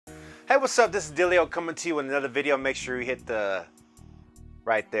Hey, what's up? This is Dillio coming to you with another video. Make sure you hit the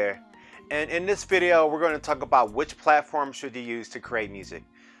right there. And in this video, we're going to talk about which platform should you use to create music.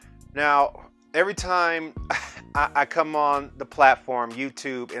 Now, every time I come on the platform,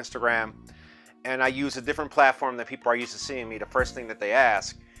 YouTube, Instagram, and I use a different platform that people are used to seeing me, the first thing that they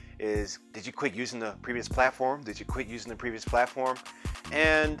ask is, did you quit using the previous platform? Did you quit using the previous platform?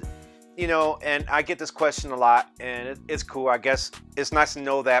 And you know, and I get this question a lot, and it's cool. I guess it's nice to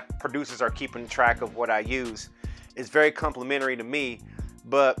know that producers are keeping track of what I use. It's very complimentary to me,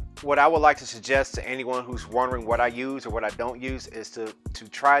 but what I would like to suggest to anyone who's wondering what I use or what I don't use is to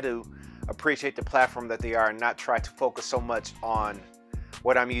try to appreciate the platform that they are and not try to focus so much on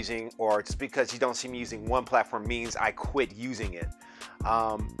what I'm using, or just because you don't see me using one platform means I quit using it.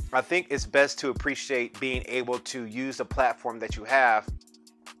 I think it's best to appreciate being able to use the platform that you have,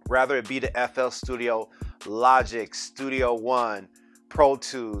 rather it be the FL Studio, Logic, Studio One, Pro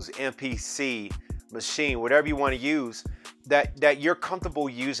Tools, MPC, Machine, whatever you want to use, that you're comfortable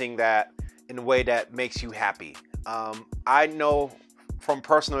using that in a way that makes you happy. I know from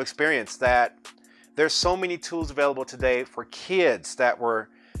personal experience that there's so many tools available today for kids that were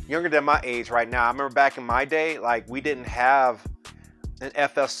younger than my age right now. I remember back in my day, like, we didn't have an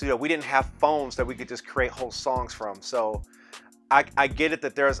FL Studio. We didn't have phones that we could just create whole songs from. So I get it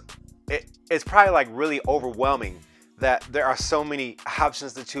that it's probably like really overwhelming that there are so many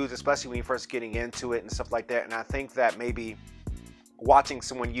options to choose, especially when you're first getting into it and stuff like that. And I think that maybe watching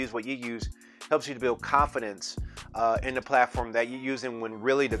someone use what you use helps you to build confidence in the platform that you're using, when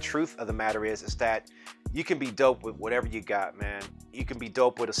really the truth of the matter is that you can be dope with whatever you got, man. You can be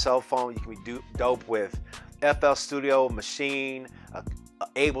dope with a cell phone. You can be dope with FL Studio, Machine,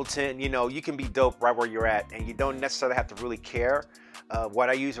 Ableton. You know, you can be dope right where you're at, and you don't necessarily have to really care what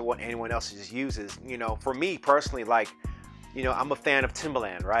I use or what anyone else just uses. You know, for me personally, like, you know, I'm a fan of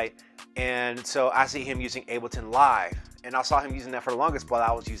Timbaland, right? And so I see him using Ableton Live, and I saw him using that for the longest while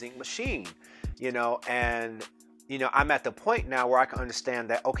I was using Machine, you know, and you know, I'm at the point now where I can understand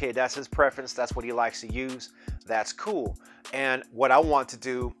that, okay, that's his preference, that's what he likes to use, that's cool. And what I want to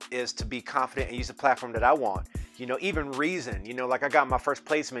do is to be confident and use the platform that I want. You know, even Reason, you know, like I got my first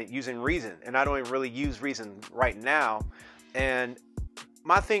placement using Reason, and I don't even really use Reason right now. And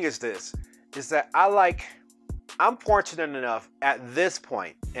my thing is this, is that I'm fortunate enough at this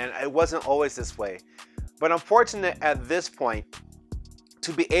point, and it wasn't always this way, but I'm fortunate at this point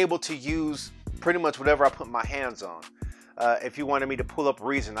to be able to use pretty much whatever I put my hands on. If you wanted me to pull up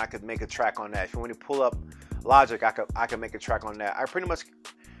Reason, I could make a track on that. If you want me to pull up Logic, I could make a track on that. I pretty much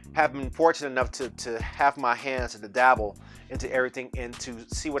have been fortunate enough to have my hands and to dabble into everything and to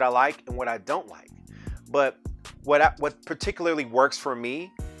see what I like and what I don't like. But what particularly works for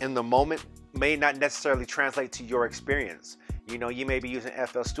me in the moment may not necessarily translate to your experience. You know, you may be using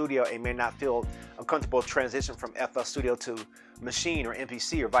FL Studio and may not feel a comfortable transition from FL Studio to Machine or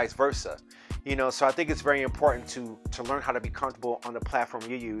MPC or vice versa. You know, so I think it's very important to learn how to be comfortable on the platform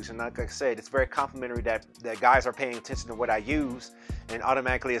you use. And like I said, it's very complimentary that guys are paying attention to what I use and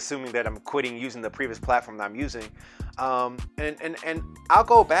automatically assuming that I'm quitting using the previous platform that I'm using. And I'll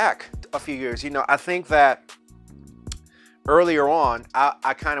go back a few years. You know, I think that earlier on,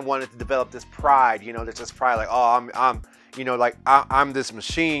 I kind of wanted to develop this pride, you know, that's just pride, like, oh, I'm you know, like I'm this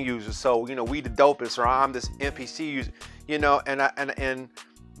Machine user, so, you know, we the dopest, or I'm this MPC user, you know, and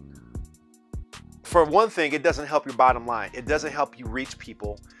for one thing, it doesn't help your bottom line. It doesn't help you reach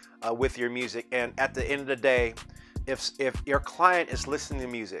people with your music. And at the end of the day, if your client is listening to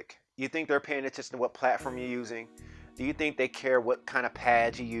music, you think they're paying attention to what platform you're using? Do you think they care what kind of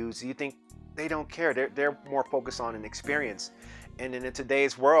pad you use? Do you think they don't care? They're more focused on an experience. And in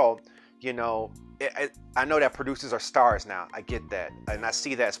today's world, you know, I know that producers are stars now. I get that, and I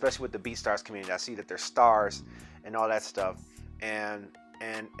see that, especially with the BeatStars community. I see that they're stars and all that stuff. And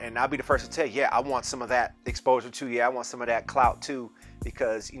I'll be the first to tell you, yeah, I want some of that exposure too. Yeah, I want some of that clout too,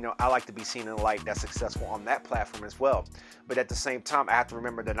 because, you know, I like to be seen in the light that's successful on that platform as well. But at the same time, I have to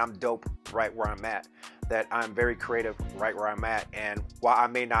remember that I'm dope right where I'm at, that I'm very creative right where I'm at. And while I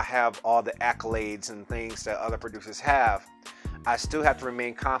may not have all the accolades and things that other producers have, I still have to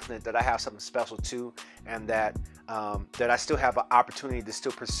remain confident that I have something special too, and that that I still have an opportunity to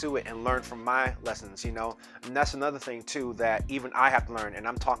still pursue it and learn from my lessons, you know. And that's another thing too that even I have to learn, and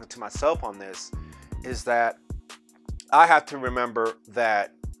I'm talking to myself on this, is that I have to remember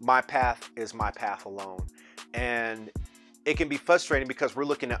that my path is my path alone. And it can be frustrating because we're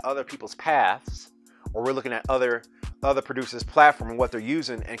looking at other people's paths, or we're looking at other producers' platform and what they're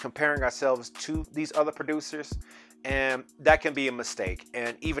using and comparing ourselves to these other producers, and that can be a mistake.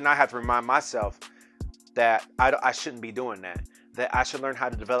 And even I have to remind myself that I shouldn't be doing that, that I should learn how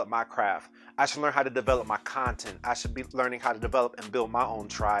to develop my craft. I should learn how to develop my content. I should be learning how to develop and build my own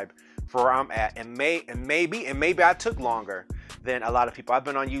tribe for where I'm at. And maybe I took longer than a lot of people. I've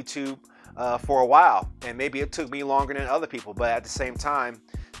been on YouTube for a while, and maybe it took me longer than other people. But at the same time,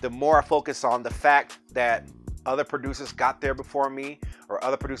 the more I focus on the fact that other producers got there before me, or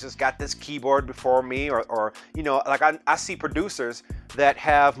other producers got this keyboard before me, or you know, like I see producers that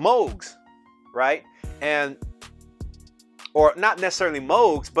have Moogs, right? And or not necessarily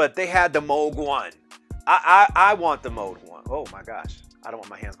Moogs, but they had the Moog 1. I want the Moog 1. Oh my gosh, I don't want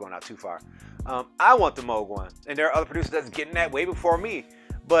my hands going out too far. I want the Moog 1, and there are other producers that's getting that way before me.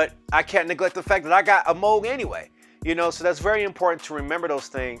 But I can't neglect the fact that I got a Moog anyway. You know, so that's very important to remember those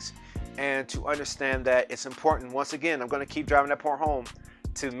things and to understand that it's important. Once again, I'm going to keep driving that point home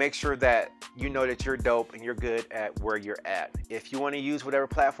to make sure that you know that you're dope and you're good at where you're at. If you want to use whatever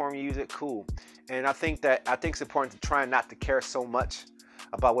platform you use it, cool. And I think it's important to try not to care so much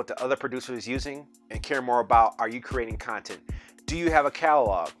about what the other producer is using and care more about, are you creating content? Do you have a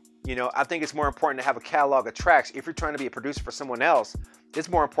catalog? You know, I think it's more important to have a catalog of tracks. If you're trying to be a producer for someone else, it's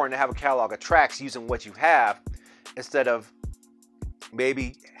more important to have a catalog of tracks using what you have instead of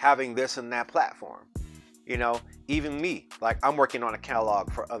maybe having this and that platform. You know, even me, like I'm working on a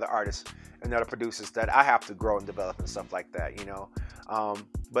catalog for other artists and other producers that I have to grow and develop and stuff like that, you know.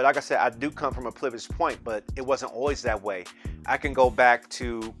 But like I said, I do come from a privileged point, but it wasn't always that way. I can go back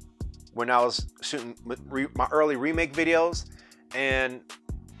to when I was shooting my early remake videos, and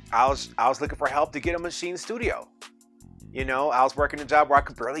I was looking for help to get a machine studio. You know, I was working a job where I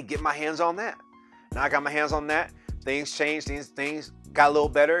could barely get my hands on that. Now I got my hands on that. Things changed. Things got a little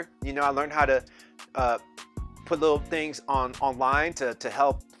better. You know, I learned how to put little things online to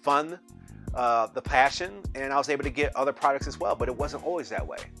help fund the passion, and I was able to get other products as well. But it wasn't always that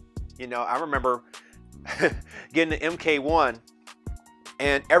way. You know, I remember getting the MK1,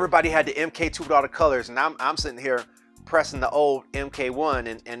 and everybody had the MK2 with all the colors, and I'm sitting here pressing the old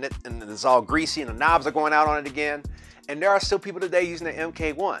MK1, and it's all greasy, and the knobs are going out on it again. And there are still people today using the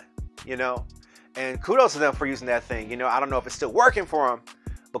MK1, you know, and kudos to them for using that thing. You know, I don't know if it's still working for them,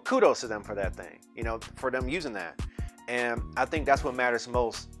 but kudos to them for that thing, you know, for them using that. And I think that's what matters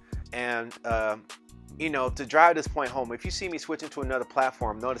most. And, you know, to drive this point home, if you see me switching to another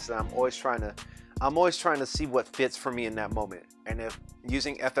platform, notice that I'm always trying to see what fits for me in that moment. And if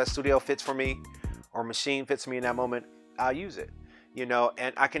using FS Studio fits for me, or Machine fits me in that moment, I'll use it, you know.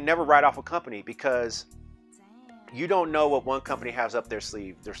 And I can never write off a company, because you don't know what one company has up their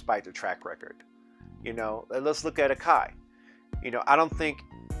sleeve despite their track record. You know, let's look at Akai. You know, I don't think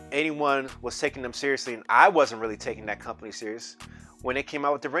anyone was taking them seriously, and I wasn't really taking that company serious when they came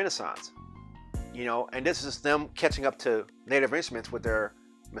out with the Renaissance. You know, and this is them catching up to Native Instruments with their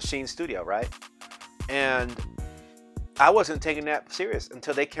Machine Studio, right? And I wasn't taking that serious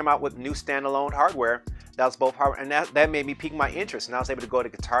until they came out with new standalone hardware that was both hardware, and that made me pique my interest, and I was able to go to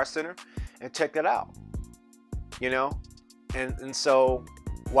Guitar Center and check it out. You know, and so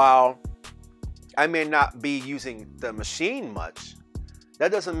while I may not be using the machine much,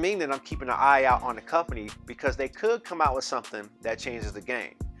 that doesn't mean that I'm keeping an eye out on the company, because they could come out with something that changes the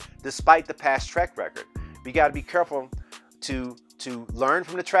game, despite the past track record. We got to be careful to learn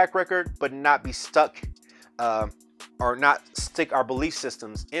from the track record, but not be stuck or not stick our belief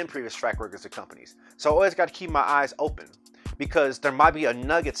systems in previous track records of companies. So I always got to keep my eyes open, because there might be a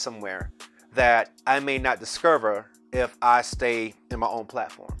nugget somewhere that I may not discover if I stay in my own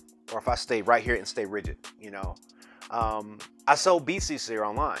platform, or if I stay right here and stay rigid. You know, I sold beats this year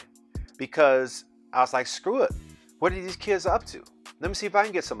online because I was like, screw it. What are these kids up to? Let me see if I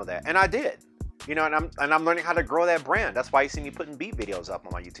can get some of that. And I did. You know, and I'm learning how to grow that brand. That's why you see me putting beat videos up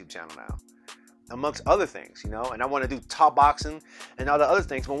on my YouTube channel now, amongst other things, you know. And I want to do top boxing and all the other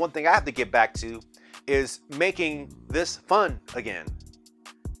things. But one thing I have to get back to is making this fun again.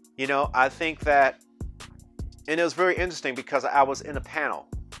 You know, I think that, and it was very interesting because I was in a panel,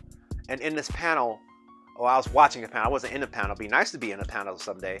 and in this panel, I was watching a panel. I wasn't in a panel. It'd be nice to be in a panel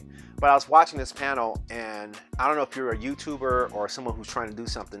someday, but I was watching this panel, and I don't know if you're a YouTuber or someone who's trying to do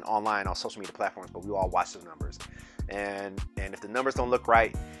something online on social media platforms, but we all watch the numbers, and if the numbers don't look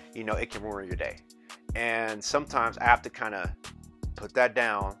right, you know, it can ruin your day. And sometimes I have to kind of put that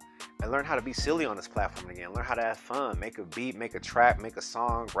down and learn how to be silly on this platform again. Learn how to have fun, make a beat, make a track, make a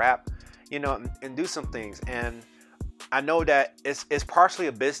song, rap, you know, and do some things. And I know that it's partially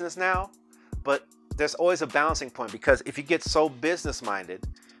a business now, but there's always a balancing point, because if you get so business minded,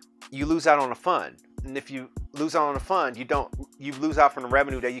 you lose out on the fun. And if you lose out on the fun, you lose out from the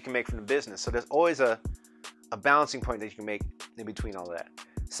revenue that you can make from the business. So there's always a balancing point that you can make in between all that.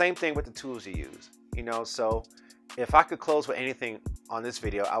 Same thing with the tools you use, you know. So if I could close with anything on this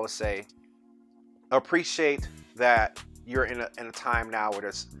video, I would say appreciate that you're in a time now where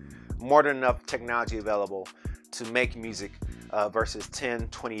there's more than enough technology available to make music versus 10,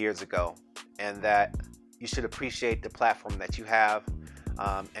 20 years ago, and that you should appreciate the platform that you have,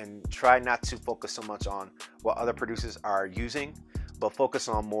 and try not to focus so much on what other producers are using, but focus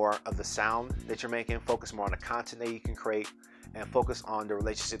on more of the sound that you're making, focus more on the content that you can create, and focus on the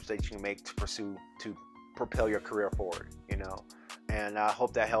relationships that you can make to propel your career forward, you know. And I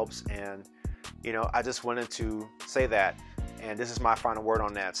hope that helps. And you know, I just wanted to say that, and this is my final word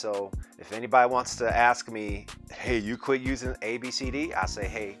on that. So if anybody wants to ask me, hey, you quit using ABCD, I say,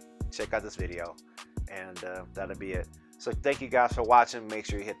 hey, check out this video, and that'll be it. So thank you guys for watching. Make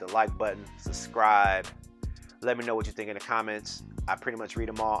sure you hit the like button, subscribe, let me know what you think in the comments. I pretty much read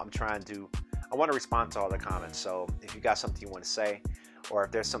them all. I want to respond to all the comments. So if you got something you want to say, or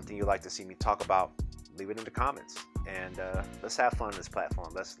if there's something you'd like to see me talk about, leave it in the comments. And let's have fun on this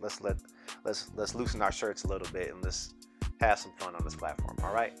platform. Let's loosen our shirts a little bit, and let's have some fun on this platform.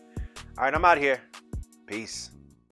 All right, I'm out of here. Peace.